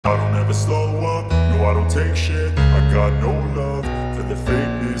never slow up, no I don't take shit. I got no love for the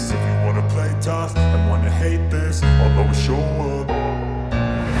fakeness. If you wanna play tough and wanna hate this, I'll always show up.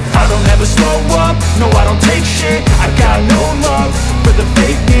 I don't ever slow up, no I don't take shit. I got no love for the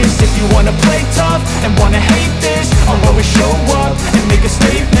fakeness. If you wanna play tough and wanna hate this, I'll always show up and make a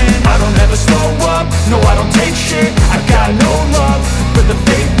statement. I don't ever slow up, no I don't take shit. I got no love for the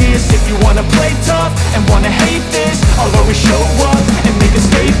fakeness. If you wanna play tough and wanna hate this, I'll always show up and make a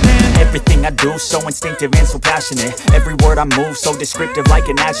statement. Everything I do so instinctive and so passionate. Every word I move so descriptive like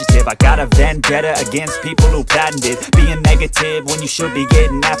an adjective. I got a vendetta against people who patented being negative when you should be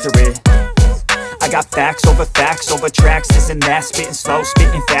getting after it. I got facts over tracks, this and that. Spitting slow,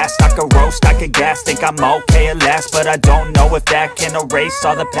 spitting fast. I could roast, I could gas. Think I'm okay at last, but I don't know if that can erase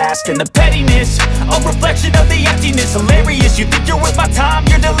all the past. And the pettiness, a reflection of the emptiness. Hilarious, you think you're worth my time,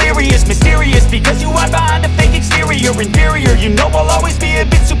 you're delirious. Mysterious, because you hide behind a fake exterior. Inferior, you know I'll always be a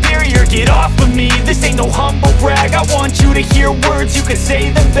bit superior. Get off of me, this ain't no humble brag. I want you to hear words, you can say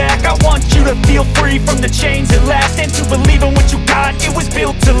them back. I want you to feel free from the chains at last, and to believe in what you got, it was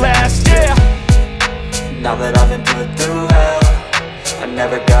built to last, yeah. Now that I've been put through hell, I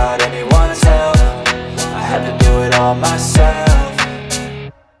never got anyone's help. I had to do it all myself.